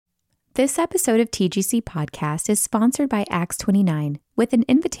This episode of TGC Podcast is sponsored by Acts 29 with an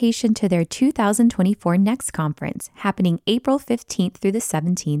invitation to their 2024 Next Conference happening April 15th through the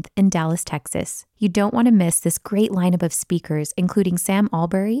 17th in Dallas, Texas. You don't want to miss this great lineup of speakers, including Sam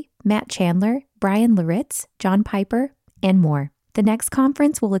Albury, Matt Chandler, Brian Laritz, John Piper, and more. The Next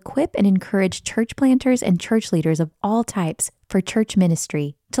Conference will equip and encourage church planters and church leaders of all types for church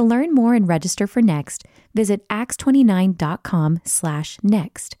ministry. To learn more and register for Next, visit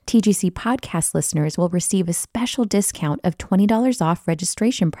acts29.com/next. TGC podcast listeners will receive a special discount of $20 off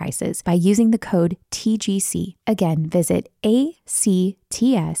registration prices by using the code TGC. Again, visit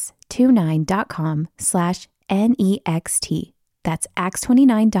acts29.com/next. That's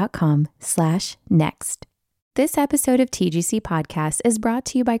acts29.com/next. This episode of TGC Podcast is brought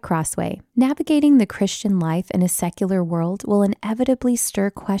to you by Crossway. Navigating the Christian life in a secular world will inevitably stir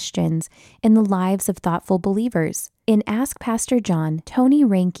questions in the lives of thoughtful believers. In Ask Pastor John, Tony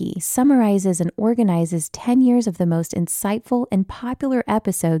Reinke summarizes and organizes 10 years of the most insightful and popular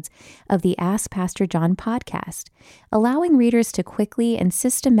episodes of the Ask Pastor John podcast, allowing readers to quickly and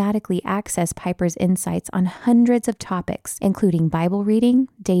systematically access Piper's insights on hundreds of topics, including Bible reading,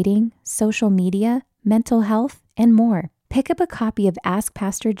 dating, social media, mental health, and more. Pick up a copy of Ask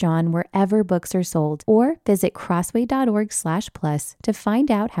Pastor John wherever books are sold, or visit crossway.org/plus to find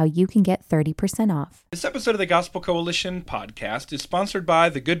out how you can get 30% off. This episode of the Gospel Coalition podcast is sponsored by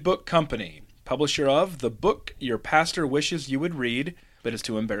The Good Book Company, publisher of The Book Your Pastor Wishes You Would Read, but is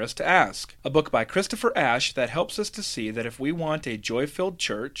too embarrassed to ask. A book by Christopher Ash that helps us to see that if we want a joy-filled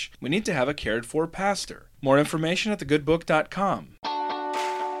church, we need to have a cared-for pastor. More information at thegoodbook.com.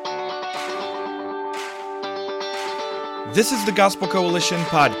 This is the Gospel Coalition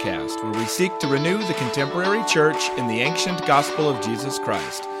podcast, where we seek to renew the contemporary church in the ancient gospel of Jesus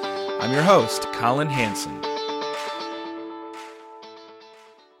Christ. I'm your host, Colin Hansen.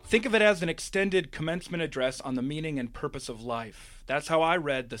 Think of it as an extended commencement address on the meaning and purpose of life. That's how I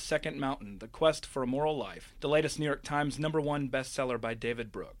read The Second Mountain, The Quest for a Moral Life, the latest New York Times #1 bestseller by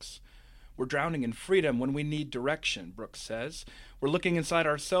David Brooks. We're drowning in freedom when we need direction, Brooks says. We're looking inside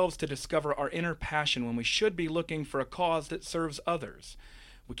ourselves to discover our inner passion when we should be looking for a cause that serves others.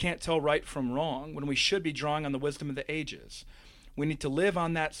 We can't tell right from wrong when we should be drawing on the wisdom of the ages. We need to live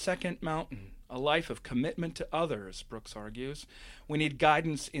on that second mountain, a life of commitment to others, Brooks argues. We need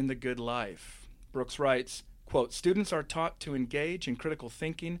guidance in the good life. Brooks writes, quote, students are taught to engage in critical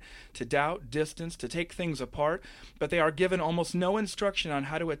thinking, to doubt, distance, to take things apart, but they are given almost no instruction on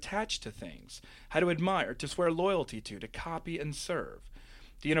how to attach to things, how to admire, to swear loyalty to copy and serve.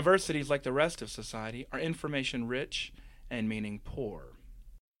 The universities, like the rest of society, are information rich and meaning poor.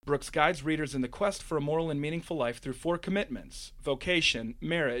 Brooks guides readers in the quest for a moral and meaningful life through 4 commitments: vocation,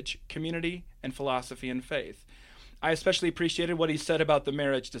 marriage, community, and philosophy and faith. I especially appreciated what he said about the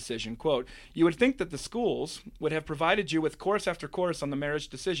marriage decision. Quote, you would think that the schools would have provided you with course after course on the marriage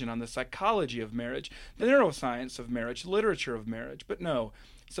decision, on the psychology of marriage, the neuroscience of marriage, literature of marriage. But no,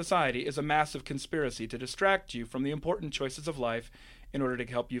 society is a massive conspiracy to distract you from the important choices of life in order to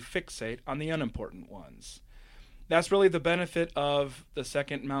help you fixate on the unimportant ones. That's really the benefit of the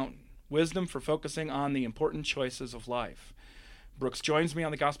second mountain, wisdom for focusing on the important choices of life. Brooks joins me on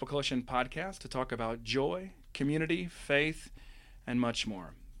the Gospel Coalition podcast to talk about joy, community, faith, and much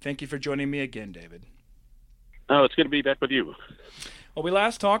more. Thank you for joining me again, David. Oh, it's good to be back with you. Well, we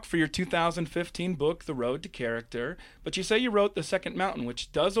last talked for your 2015 book, The Road to Character, but you say you wrote The Second Mountain,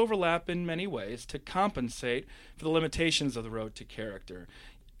 which does overlap in many ways to compensate for the limitations of The Road to Character.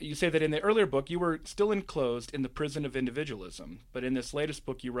 You say that in the earlier book, you were still enclosed in the prison of individualism. But in this latest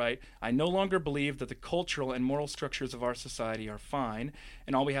book, you write, I no longer believe that the cultural and moral structures of our society are fine,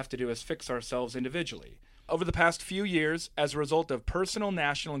 and all we have to do is fix ourselves individually. Over the past few years, as a result of personal,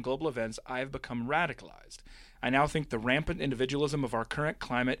 national, and global events, I have become radicalized. I now think the rampant individualism of our current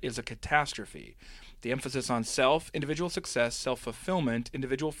climate is a catastrophe. The emphasis on self, individual success, self-fulfillment,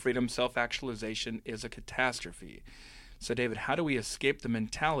 individual freedom, self-actualization is a catastrophe. So, David, how do we escape the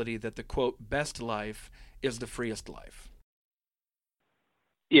mentality that the, quote, best life is the freest life?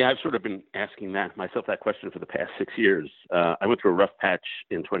 Yeah, I've sort of been asking myself that question for the past 6 years. I went through a rough patch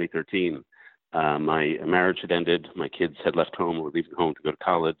in 2013. My marriage had ended. My kids had left home or were leaving home to go to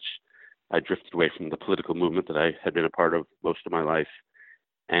college. I drifted away from the political movement that I had been a part of most of my life.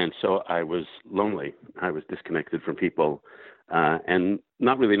 And so I was lonely. I was disconnected from people and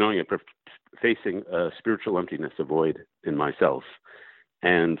not really knowing it, but facing a spiritual emptiness, a void in myself.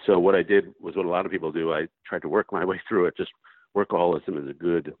 And so what I did was what a lot of people do. I tried to work my way through it. Just workaholism is a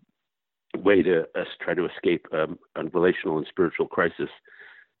good way to try to escape a relational and spiritual crisis.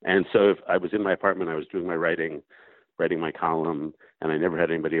 And so if I was in my apartment, I was doing my writing, writing my column, and I never had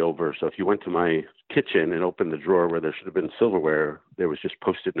anybody over. So if you went to my kitchen and opened the drawer where there should have been silverware, there was just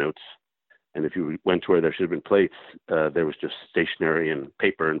Post-it notes. And if you went to where there should have been plates, there was just stationery and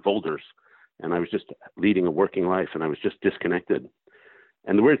paper and folders. And I was just leading a working life, and I was just disconnected.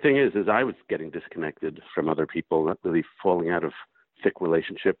 And the weird thing is I was getting disconnected from other people, not really falling out of thick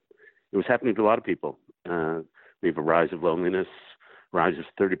relationship. It was happening to a lot of people. We have a rise of loneliness, 30%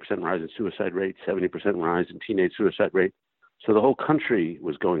 rise in suicide rate, 70% rise in teenage suicide rate. So the whole country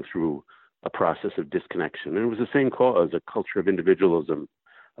was going through a process of disconnection. And it was the same cause, a culture of individualism,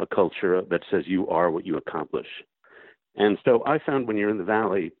 a culture that says you are what you accomplish. And so I found when you're in the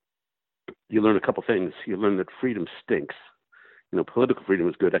Valley, you learn a couple things. You learn that freedom stinks. Political freedom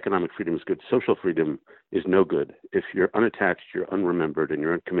is good, economic freedom is good, social freedom is no good. If you're unattached, you're unremembered, and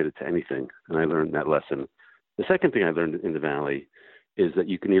you're uncommitted to anything. And I learned that lesson. The second thing I learned in the Valley is that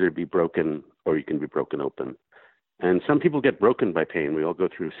you can either be broken or you can be broken open. And some people get broken by pain. We all go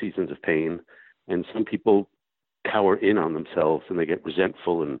through seasons of pain. And some people cower in on themselves and they get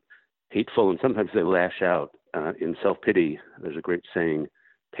resentful and hateful. And sometimes they lash out in self-pity. There's a great saying,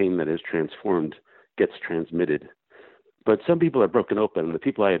 pain that is transformed gets transmitted. But some people are broken open, and the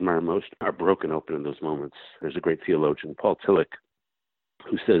people I admire most are broken open in those moments. There's a great theologian, Paul Tillich,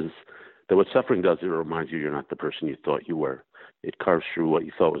 who says that what suffering does, it reminds you you're not the person you thought you were. It carves through what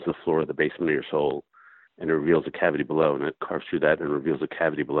you thought was the floor of the basement of your soul, and it reveals a cavity below, and it carves through that and reveals a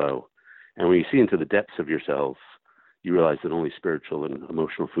cavity below. And when you see into the depths of yourself, you realize that only spiritual and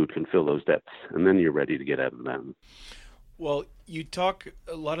emotional food can fill those depths, and then you're ready to get out of them. Well,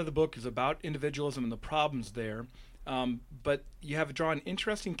 a lot of the book is about individualism and the problems there. But you have drawn an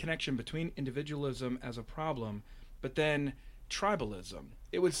interesting connection between individualism as a problem, but then tribalism.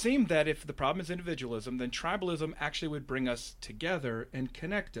 It would seem that if the problem is individualism, then tribalism actually would bring us together and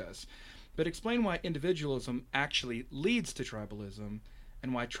connect us. But explain why individualism actually leads to tribalism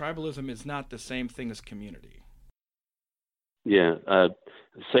and why tribalism is not the same thing as community. Yeah.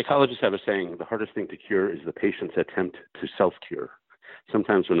 Psychologists have a saying, the hardest thing to cure is the patient's attempt to self-cure.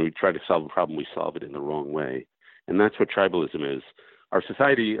 Sometimes when we try to solve a problem, we solve it in the wrong way. And that's what tribalism is. Our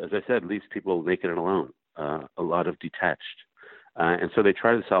society, as I said, leaves people naked and alone, a lot of detached. And so they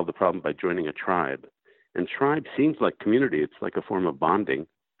try to solve the problem by joining a tribe. And tribe seems like community. It's like a form of bonding,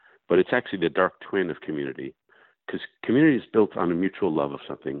 but it's actually the dark twin of community, because community is built on a mutual love of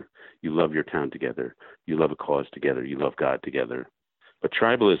something. You love your town together. You love a cause together. You love God together. But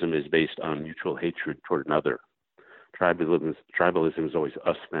tribalism is based on mutual hatred toward another. Tribalism is always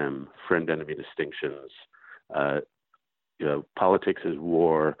us, them, friend-enemy distinctions. Politics is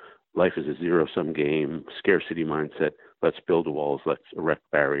war. Life is a zero-sum game. Scarcity mindset. Let's build walls. Let's erect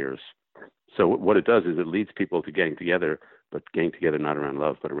barriers. So what it does is it leads people to gang together, but gang together not around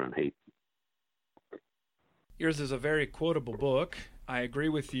love, but around hate. Yours is a very quotable book. I agree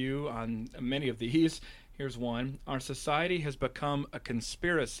with you on many of these. Here's one. Our society has become a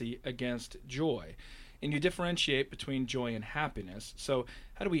conspiracy against joy. And you differentiate between joy and happiness. So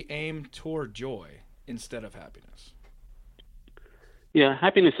how do we aim toward joy instead of happiness? Yeah,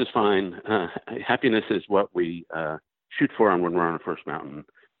 happiness is fine. Happiness is what we shoot for when we're on our first mountain.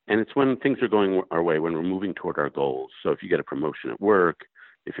 And it's when things are going our way, when we're moving toward our goals. So if you get a promotion at work,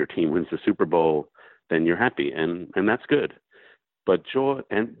 if your team wins the Super Bowl, then you're happy, and that's good. But joy,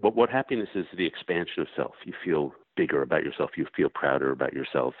 but what happiness is the expansion of self. You feel bigger about yourself. You feel prouder about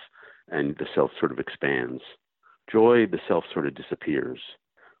yourself, and the self sort of expands. Joy, the self sort of disappears.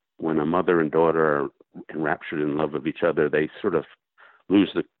 When a mother and daughter are enraptured in love of each other, they sort of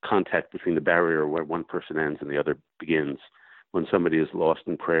lose the contact between the barrier where one person ends and the other begins. When somebody is lost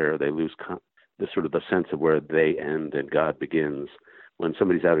in prayer, they lose the sense of where they end and God begins. When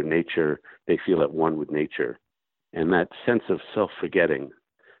somebody's out in nature, they feel at one with nature. And that sense of self-forgetting,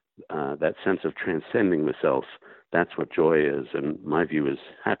 that sense of transcending the self, that's what joy is. And my view is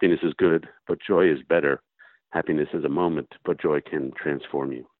happiness is good, but joy is better. Happiness is a moment, but joy can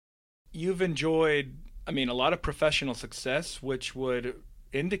transform you. You've enjoyed, a lot of professional success, which would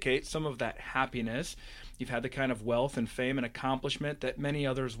indicate some of that happiness. You've had the kind of wealth and fame and accomplishment that many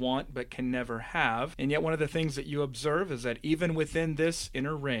others want but can never have. And yet one of the things that you observe is that even within this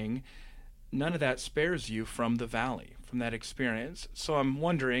inner ring, none of that spares you from the valley, from that experience. So I'm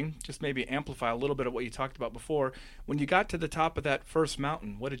wondering, just maybe amplify a little bit of what you talked about before, when you got to the top of that first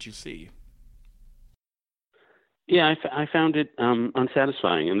mountain, what did you see? Yeah, I found it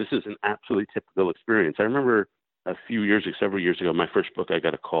unsatisfying, and this is an absolutely typical experience. I remember several years ago, my first book, I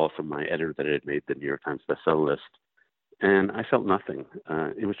got a call from my editor that had made the New York Times bestseller list, and I felt nothing.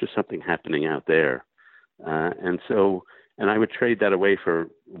 It was just something happening out there. And so And I would trade that away for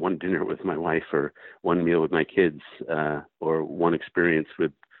one dinner with my wife or one meal with my kids, or one experience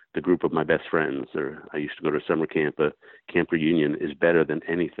with the group of my best friends. Or I used to go to summer camp. A camp reunion is better than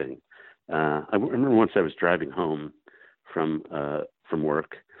anything. I remember once I was driving home from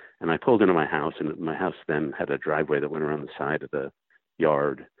work, and I pulled into my house, and my house then had a driveway that went around the side of the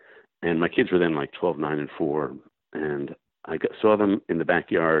yard. And my kids were then like 12, 9, and 4. And saw them in the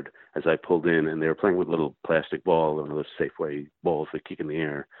backyard as I pulled in, and they were playing with a little plastic ball, one of those Safeway balls that kick in the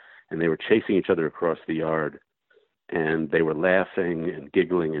air. And they were chasing each other across the yard. And they were laughing and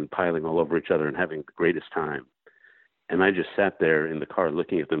giggling and piling all over each other and having the greatest time. And I just sat there in the car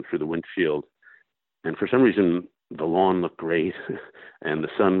looking at them through the windshield. And for some reason, the lawn looked great, and the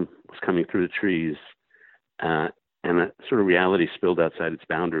sun was coming through the trees. And a sort of reality spilled outside its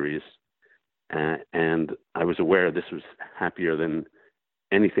boundaries. And I was aware this was happier than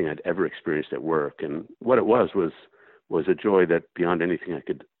anything I'd ever experienced at work. And what it was a joy that beyond anything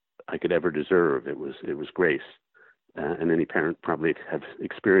I could ever deserve. It was grace. And any parent probably have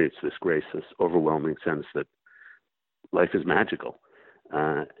experienced this grace, this overwhelming sense that life is magical.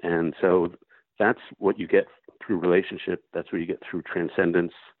 And so that's what you get through relationship. That's what you get through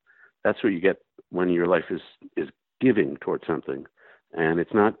transcendence. That's what you get when your life is giving towards something. And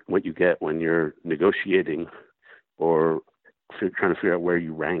it's not what you get when you're negotiating or trying to figure out where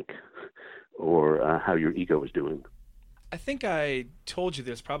you rank or how your ego is doing. I think I told you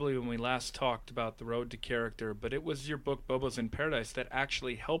this probably when we last talked about The Road to Character, but it was your book, Bobos in Paradise, that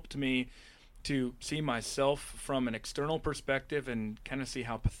actually helped me to see myself from an external perspective and kind of see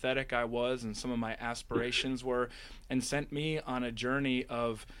how pathetic I was and some of my aspirations were, and sent me on a journey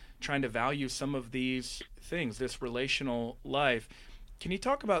of trying to value some of these things, this relational life. Can you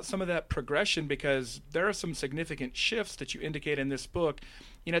talk about some of that progression? Because there are some significant shifts that you indicate in this book.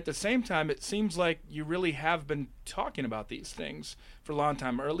 And at the same time, it seems like you really have been talking about these things for a long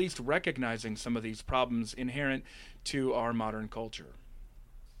time, or at least recognizing some of these problems inherent to our modern culture.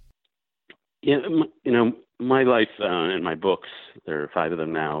 Yeah, my life and my books, there are 5 of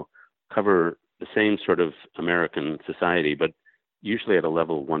them now, cover the same sort of American society, but usually at a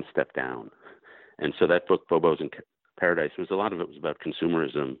level one step down. And so that book, Bobos in Paradise, a lot of it was about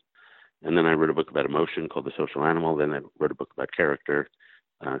consumerism. And then I wrote a book about emotion called The Social Animal. Then I wrote a book about character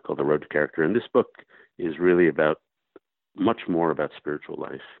called The Road to Character. And this book is really much more about spiritual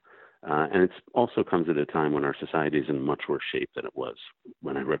life. And it also comes at a time when our society is in much worse shape than it was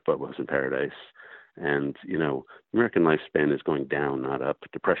when I wrote Bobos in Paradise. And, American lifespan is going down, not up.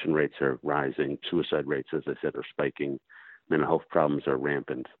 Depression rates are rising. Suicide rates, as I said, are spiking. Mental health problems are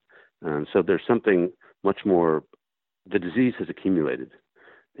rampant. So there's something much more. The disease has accumulated.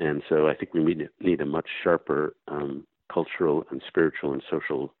 And so I think we need a much sharper cultural and spiritual and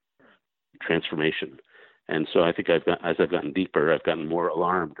social transformation. And so I think as I've gotten deeper, I've gotten more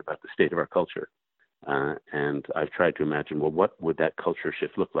alarmed about the state of our culture. And I've tried to imagine, well, what would that culture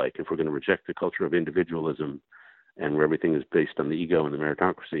shift look like if we're going to reject the culture of individualism and where everything is based on the ego and the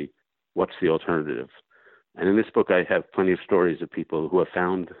meritocracy? What's the alternative? And in this book, I have plenty of stories of people who have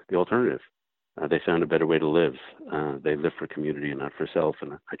found the alternative. They found a better way to live. They live for community and not for self.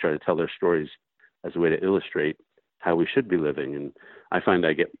 And I try to tell their stories as a way to illustrate how we should be living. And I find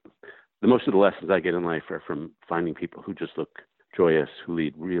the most of the lessons I get in life are from finding people who just look joyous, who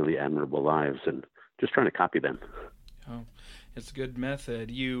lead really admirable lives, and just trying to copy them. Oh, it's a good method.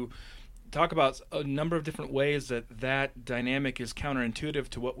 You talk about a number of different ways that dynamic is counterintuitive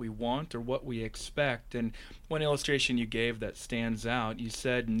to what we want or what we expect. And one illustration you gave that stands out, you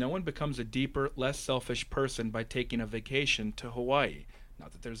said, no one becomes a deeper, less selfish person by taking a vacation to Hawaii.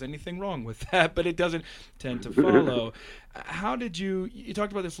 Not that there's anything wrong with that, but it doesn't tend to follow. How did you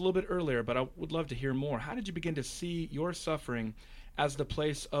talked about this a little bit earlier, but I would love to hear more. How did you begin to see your suffering as the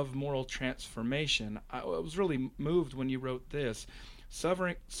place of moral transformation? I was really moved when you wrote this.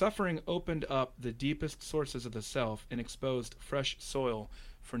 Suffering opened up the deepest sources of the self and exposed fresh soil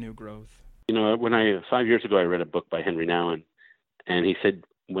for new growth. 5 years ago, I read a book by Henry Nouwen, and he said,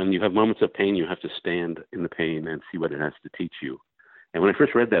 when you have moments of pain, you have to stand in the pain and see what it has to teach you. And when I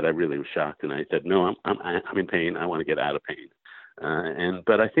first read that, I really was shocked, and I said, no, I'm in pain. I want to get out of pain.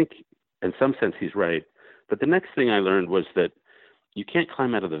 But I think in some sense he's right. But the next thing I learned was that you can't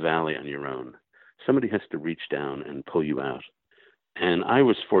climb out of the valley on your own. Somebody has to reach down and pull you out. And I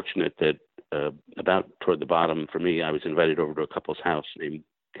was fortunate that about toward the bottom for me, I was invited over to a couple's house named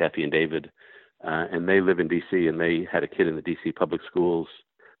Kathy and David, and they live in D.C., and they had a kid in the D.C. public schools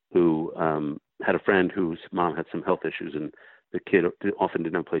who had a friend whose mom had some health issues, and the kid often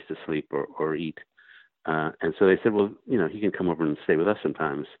didn't have a place to sleep or eat. And so they said, well, he can come over and stay with us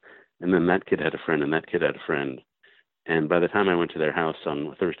sometimes. And then that kid had a friend, and that kid had a friend. And by the time I went to their house on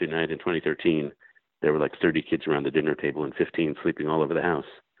a Thursday night in 2013, there were like 30 kids around the dinner table and 15 sleeping all over the house.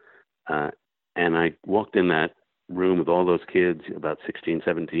 And I walked in that room with all those kids, about 16,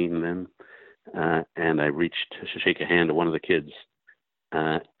 17 then, and I reached to shake a hand to one of the kids,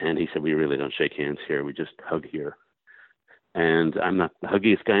 and he said, "We really don't shake hands here. We just hug here." And I'm not the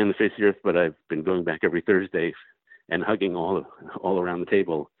huggiest guy on the face of the earth, but I've been going back every Thursday and hugging all around the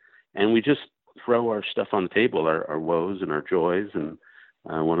table. And we just throw our stuff on the table, our woes and our joys. And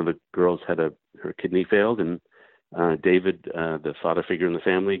one of the girls had her kidney failed, and David, the father figure in the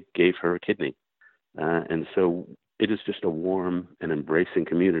family, gave her a kidney. And so it is just a warm and embracing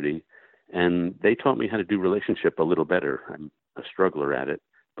community. And they taught me how to do relationship a little better. I'm a struggler at it,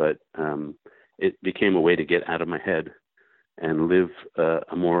 but it became a way to get out of my head and live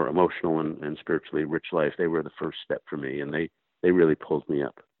a more emotional and spiritually rich life. They were the first step for me, and they really pulled me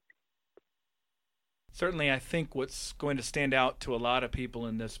up. Certainly, I think what's going to stand out to a lot of people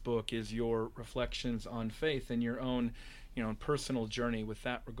in this book is your reflections on faith and your own, personal journey with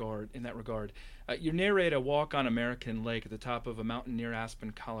that regard. In that regard, you narrate a walk on American Lake at the top of a mountain near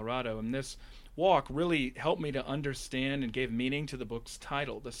Aspen, Colorado, and this walk really helped me to understand and gave meaning to the book's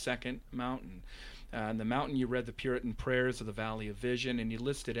title, The Second Mountain. On the mountain, you read the Puritan prayers of the Valley of Vision, and you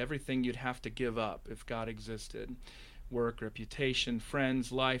listed everything you'd have to give up if God existed: work, reputation,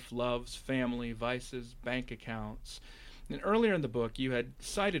 friends, life, loves, family, vices, bank accounts. And earlier in the book, you had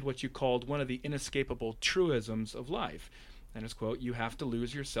cited what you called one of the inescapable truisms of life. And it's, quote, "You have to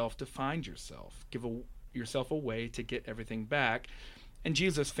lose yourself to find yourself. Give yourself away to get everything back." And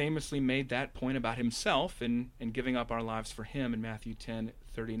Jesus famously made that point about himself in giving up our lives for him in Matthew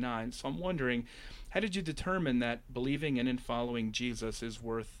 10:39. So I'm wondering, how did you determine that believing in and following Jesus is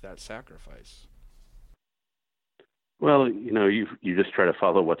worth that sacrifice? Well, you just try to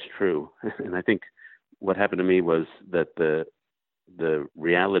follow what's true. And I think what happened to me was that the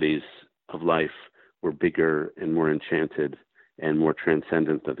realities of life were bigger and more enchanted and more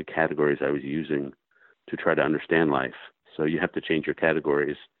transcendent than the categories I was using to try to understand life. So you have to change your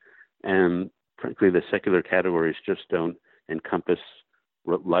categories. And frankly, the secular categories just don't encompass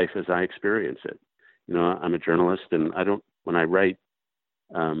life as I experience it. I'm a journalist, and when I write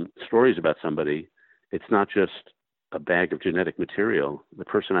stories about somebody, it's not just a bag of genetic material. The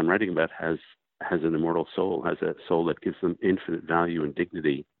person I'm writing about has an immortal soul, has a soul that gives them infinite value and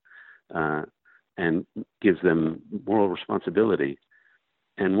dignity, and gives them moral responsibility.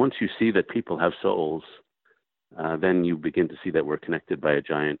 And once you see that people have souls, then you begin to see that we're connected by a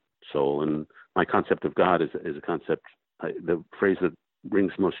giant soul. And my concept of God is a concept, the phrase that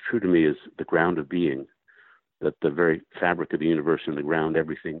rings most true to me is the ground of being, that the very fabric of the universe and the ground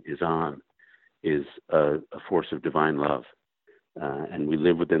everything is on is a force of divine love. And we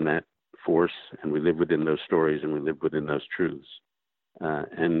live within that force, and we live within those stories, and we live within those truths.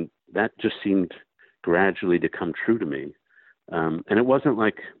 And that just seemed gradually to come true to me. And it wasn't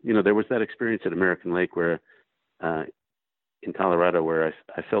like, there was that experience at American Lake where, in Colorado, where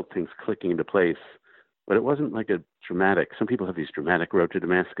I felt things clicking into place, but it wasn't like a dramatic, some people have these dramatic road to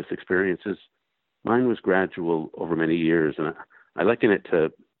Damascus experiences. Mine was gradual over many years. And I liken it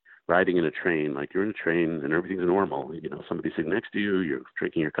to riding in a train. Like you're in a train and everything's normal. Somebody's sitting next to you, you're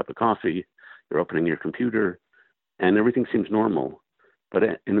drinking your cup of coffee, you're opening your computer, and everything seems normal. But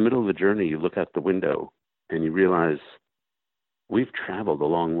in the middle of the journey, you look out the window and you realize we've traveled a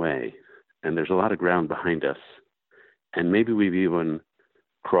long way and there's a lot of ground behind us. And maybe we've even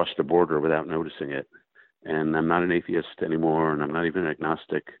crossed a border without noticing it. And I'm not an atheist anymore, and I'm not even an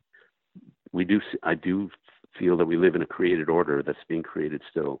agnostic. I do feel that we live in a created order that's being created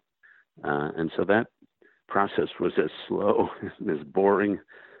still. And so that process was as slow and as boring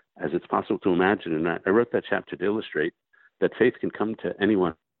as it's possible to imagine. And I wrote that chapter to illustrate that faith can come to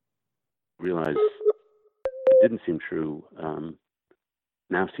anyone. Realize it didn't seem true,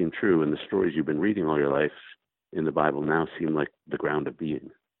 now seem true, and the stories you've been reading all your life in the Bible now seem like the ground of being.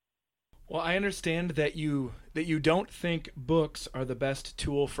 Well, I understand that you don't think books are the best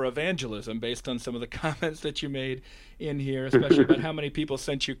tool for evangelism, based on some of the comments that you made in here, especially about how many people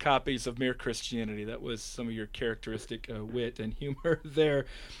sent you copies of Mere Christianity. That was some of your characteristic wit and humor there.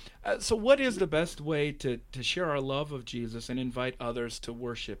 So what is the best way to share our love of Jesus and invite others to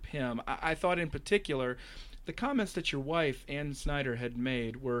worship him? I thought in particular, the comments that your wife, Ann Snyder, had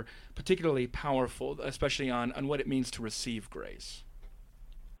made were particularly powerful, especially on what it means to receive grace.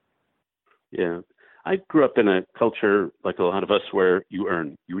 Yeah. I grew up in a culture, like a lot of us, where you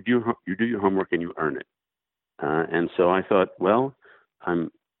do your homework and you earn it. And so I thought, well,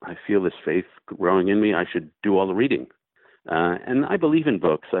 I feel this faith growing in me. I should do all the reading. And I believe in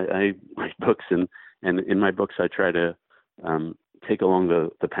books. I write books, and And in my books, I try to take along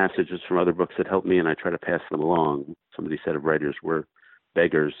the passages from other books that help me, and I try to pass them along. Somebody said of writers, we're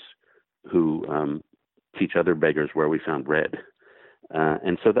beggars who teach other beggars where we found bread.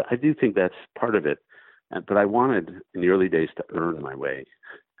 And so I do think that's part of it. But I wanted, in the early days, to earn my way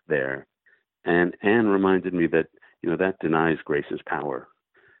there. And Anne reminded me that, that denies grace's power,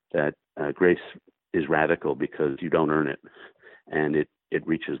 that grace is radical because you don't earn it, and it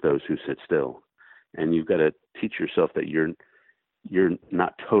reaches those who sit still. And you've got to teach yourself that you're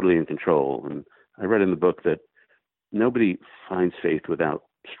not totally in control. And I read in the book that nobody finds faith without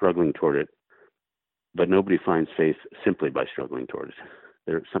struggling toward it, but nobody finds faith simply by struggling toward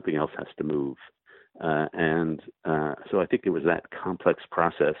it. Something else has to move. So I think it was that complex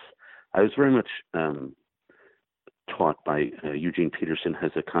process. I was very much taught by Eugene Peterson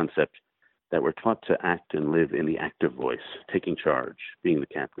has a concept that we're taught to act and live in the active voice, taking charge, being the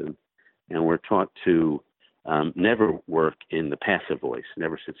captain. And we're taught to never work in the passive voice,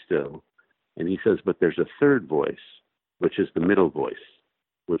 never sit still. And he says, but there's a third voice, which is the middle voice,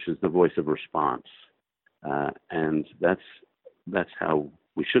 which is the voice of response. And that's how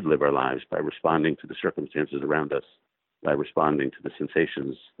we should live our lives, by responding to the circumstances around us, by responding to the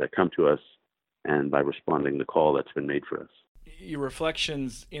sensations that come to us, and by responding to the call that's been made for us. Your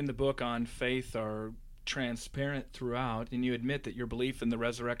reflections in the book on faith are transparent throughout, and you admit that your belief in the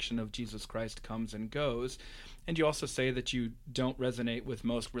resurrection of Jesus Christ comes and goes, and you also say that you don't resonate with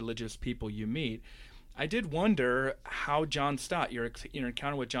most religious people you meet. I did wonder how John Stott, your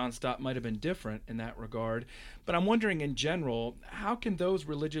encounter with John Stott might have been different in that regard, but I'm wondering in general, how can those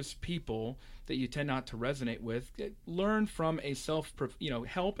religious people that you tend not to resonate with learn from a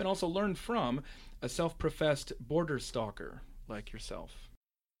help and also learn from a self-professed border stalker like yourself?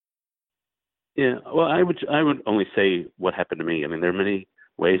 Yeah, well, I would only say what happened to me. I mean, there are many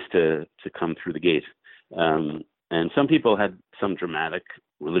ways to come through the gate. And some people had some dramatic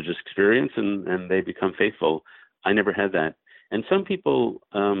religious experience and they become faithful. I never had that. And some people,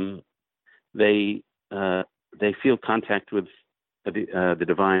 they feel contact with the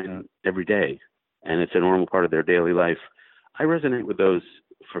divine every day, and it's a normal part of their daily life. I resonate with those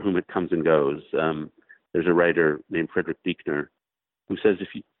for whom it comes and goes. There's a writer named Frederick Buechner who says, if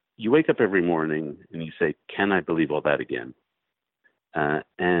you wake up every morning and you say, can I believe all that again?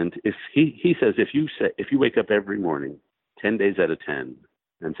 And if he says, if you wake up every morning, 10 days out of 10,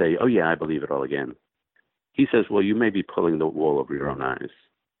 and say, oh yeah, I believe it all again, he says, well, you may be pulling the wool over your own eyes.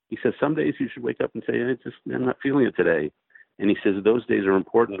 He says, some days you should wake up and say, I'm not feeling it today. And he says, those days are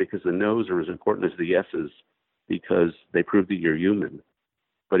important because the no's are as important as the yeses, because they prove that you're human.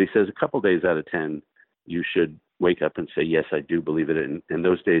 But he says, a couple days out of 10, you should wake up and say, yes, I do believe it. And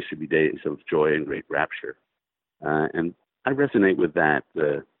those days should be days of joy and great rapture. And I resonate with that.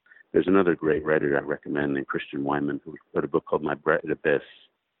 There's another great writer I recommend named Christian Wyman, who wrote a book called My Bright Abyss.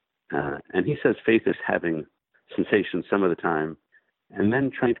 And he says faith is having sensations some of the time and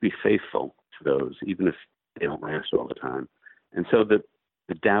then trying to be faithful to those, even if they don't last all the time. And so the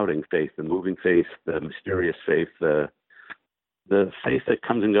doubting faith, the moving faith, the mysterious faith, the faith that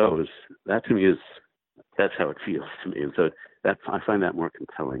comes and goes, that to me that's how it feels to me. And so I find that more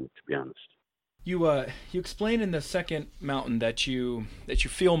compelling, to be honest. You explain in the second mountain that you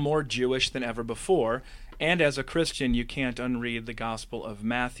feel more Jewish than ever before, and as a Christian you can't unread the Gospel of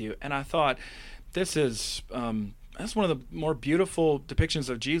Matthew. And I thought that's one of the more beautiful depictions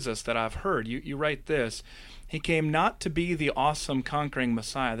of Jesus that I've heard. You write this: He came not to be the awesome conquering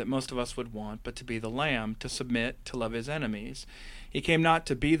Messiah that most of us would want, but to be the Lamb, to submit, to love his enemies. He came not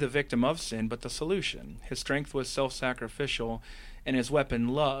to be the victim of sin, but the solution. His strength was self-sacrificial, and his weapon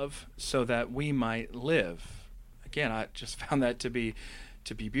love, so that we might live. Again, I just found that to be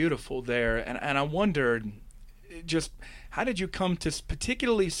beautiful there, and I wondered, just how did you come to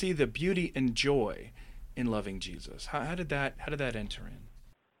particularly see the beauty and joy in loving Jesus? How did that enter in?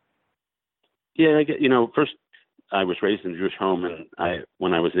 Yeah, first I was raised in a Jewish home, and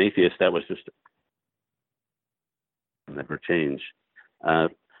when I was an atheist, that was just never change.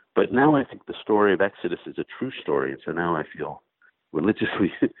 But now I think the story of Exodus is a true story, and so now I feel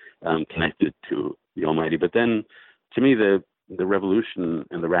religiously connected to the Almighty. But then, to me, the revolution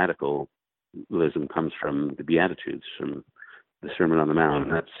and the radicalism comes from the Beatitudes, from the Sermon on the Mount.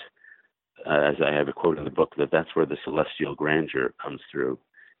 And that's, as I have a quote in the book, that's where the celestial grandeur comes through.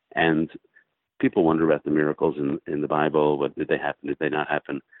 And people wonder about the miracles in the Bible. What did they happen? Did they not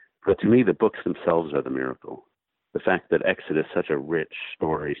happen? But to me, the books themselves are the miracle. The fact that Exodus is such a rich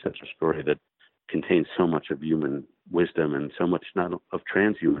story, such a story that contains so much of human wisdom and so much not of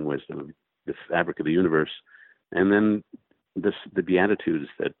transhuman wisdom, the fabric of the universe, and then the Beatitudes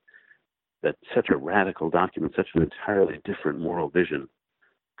that that such a radical document, such an entirely different moral vision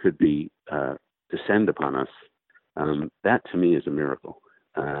could be descend upon us. That to me is a miracle.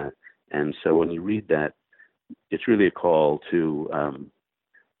 And so when you read that, it's really a call to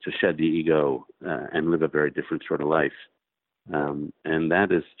shed the ego and live a very different sort of life. And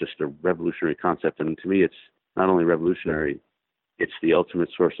that is just a revolutionary concept. And to me, it's not only revolutionary, it's the ultimate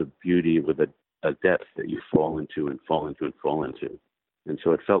source of beauty with a depth that you fall into and fall into and fall into. And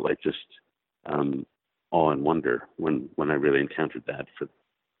so it felt like just awe and wonder when I really encountered that for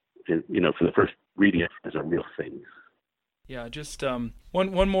the first reading it as a real thing. Yeah, just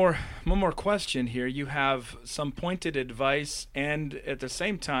one more question here. You have some pointed advice and at the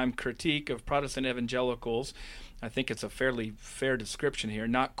same time critique of Protestant evangelicals. I think it's a fairly fair description here.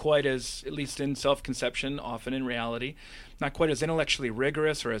 Not quite as, at least in self-conception, often in reality, not quite as intellectually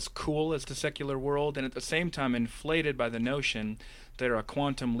rigorous or as cool as the secular world, and at the same time inflated by the notion that are a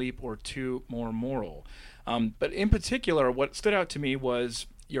quantum leap or two more moral. But in particular, what stood out to me was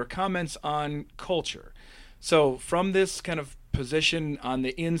your comments on culture. So from this kind of position on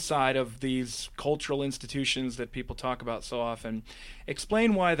the inside of these cultural institutions that people talk about so often,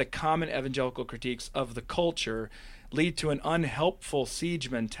 explain why the common evangelical critiques of the culture lead to an unhelpful siege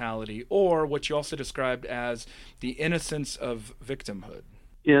mentality, or what you also described as the innocence of victimhood.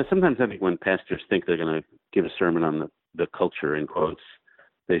 Yeah, sometimes I think when pastors think they're going to give a sermon on the culture, in quotes,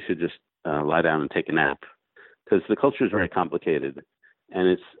 they should just lie down and take a nap, because the culture is very complicated.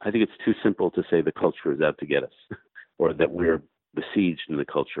 And I think it's too simple to say the culture is out to get us or that we're besieged in the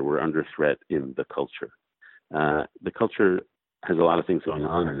culture. We're under threat in the culture. The culture has a lot of things going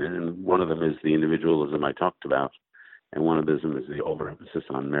on in it, and one of them is the individualism I talked about, and one of them is the overemphasis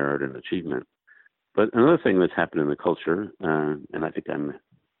on merit and achievement. But another thing that's happened in the culture, and I think I'm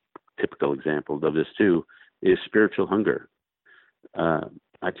a typical example of this too, is spiritual hunger.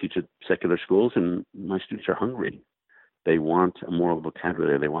 I teach at secular schools, and my students are hungry. They want a moral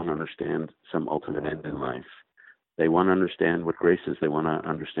vocabulary. They want to understand some ultimate end in life. They want to understand what grace is. They want to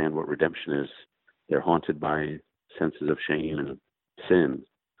understand what redemption is. They're haunted by senses of shame and sin.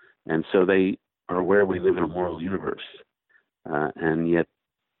 And so they are aware we live in a moral universe. And yet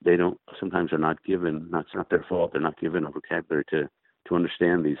they sometimes are not given, it's not their fault, they're not given a vocabulary to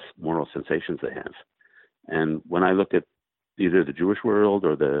understand these moral sensations they have. And when I look at either the Jewish world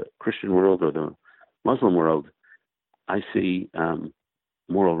or the Christian world or the Muslim world, I see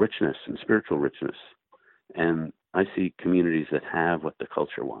moral richness and spiritual richness. And I see communities that have what the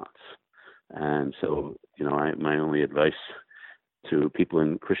culture wants. And so, my only advice to people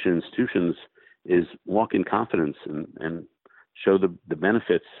in Christian institutions is walk in confidence and show the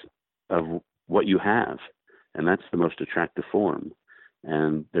benefits of what you have. And that's the most attractive form.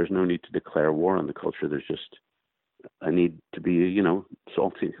 And there's no need to declare war on the culture. There's just a need to be,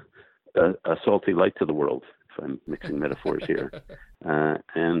 salty, a salty light to the world, if I'm mixing metaphors here.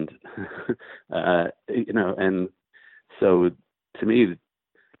 And so to me,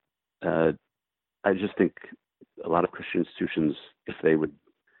 I just think a lot of Christian institutions, if they would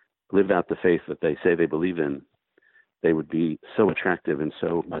live out the faith that they say they believe in, they would be so attractive and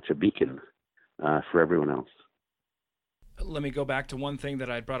so much a beacon for everyone else. Let me go back to one thing that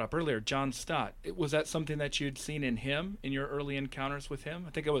I brought up earlier, John Stott. Was that something that you'd seen in him, in your early encounters with him?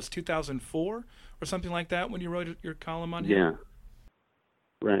 I think it was 2004 or something like that when you wrote your column on him? Yeah,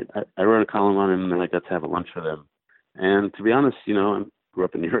 right. I wrote a column on him, and then I got to have a lunch with him. And to be honest, I grew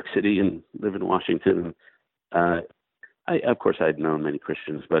up in New York City and live in Washington. Of course, I'd known many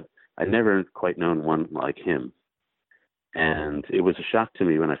Christians, but I'd never quite known one like him. And it was a shock to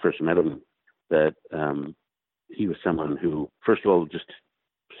me when I first met him that he was someone who, first of all, just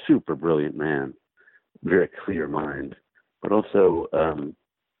super brilliant man, very clear mind, but also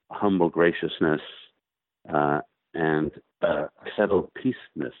humble graciousness and a settled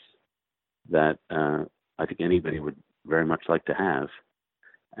peaceness that I think anybody would very much like to have.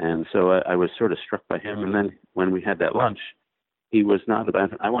 And so I was sort of struck by him. And then when we had that lunch, he was not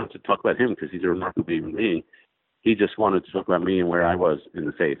about, I wanted to talk about him because he's a remarkable human being. He just wanted to talk about me and where I was in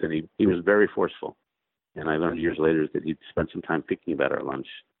the faith. And he was very forceful. And I learned years later that he'd spent some time thinking about our lunch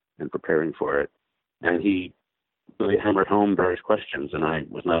and preparing for it. And he really hammered home various questions, and I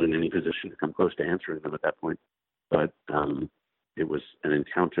was not in any position to come close to answering them at that point. But it was an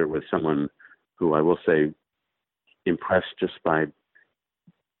encounter with someone who I will say impressed just by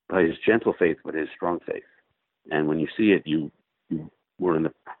his gentle faith, but his strong faith. And when you see it, you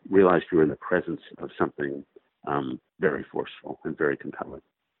realized you were in the presence of something very forceful and very compelling.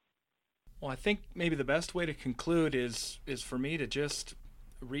 Well, I think maybe the best way to conclude is for me to just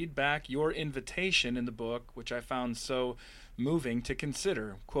read back your invitation in the book, which I found so moving to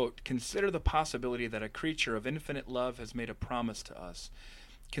consider. Quote, "Consider the possibility that a creature of infinite love has made a promise to us.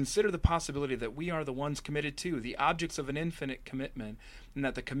 Consider the possibility that we are the ones committed to, the objects of an infinite commitment, and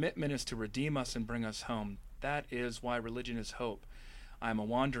that the commitment is to redeem us and bring us home. That is why religion is hope. I am a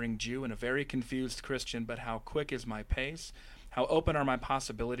wandering Jew and a very confused Christian, but how quick is my pace? How open are my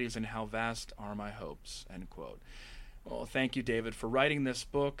possibilities, and how vast are my hopes?" End quote. Well, thank you, David, for writing this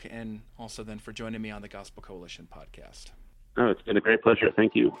book, and also then for joining me on the Gospel Coalition podcast. Oh, it's been a great pleasure.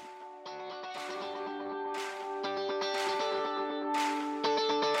 Thank you.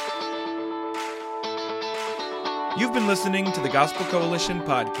 You've been listening to the Gospel Coalition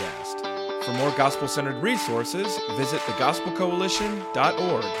podcast. For more gospel-centered resources, visit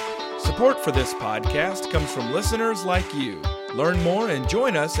thegospelcoalition.org. Support for this podcast comes from listeners like you. Learn more and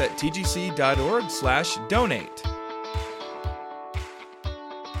join us at tgc.org/donate.